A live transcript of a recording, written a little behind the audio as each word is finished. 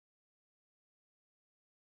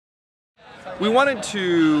We wanted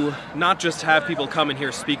to not just have people come and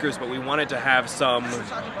hear speakers, but we wanted to have some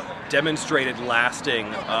demonstrated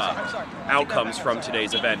lasting outcomes from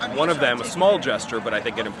today's event. One of them, a small gesture, but I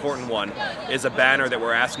think an important one, is a banner that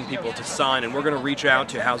we're asking people to sign, and we're going to reach out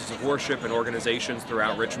to houses of worship and organizations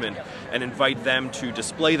throughout Richmond and invite them to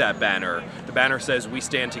display that banner. The banner says, "We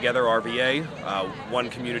stand together RVA, one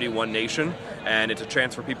community, one nation," and it's a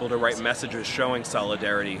chance for people to write messages showing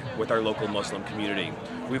solidarity with our local Muslim community.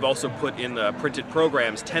 We've also put in the printed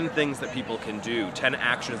programs 10 things that people can do, 10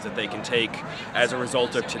 actions that they can take as a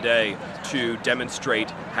result of today to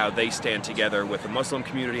demonstrate how they stand together with the Muslim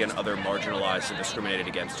community and other marginalized and discriminated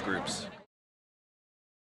against groups.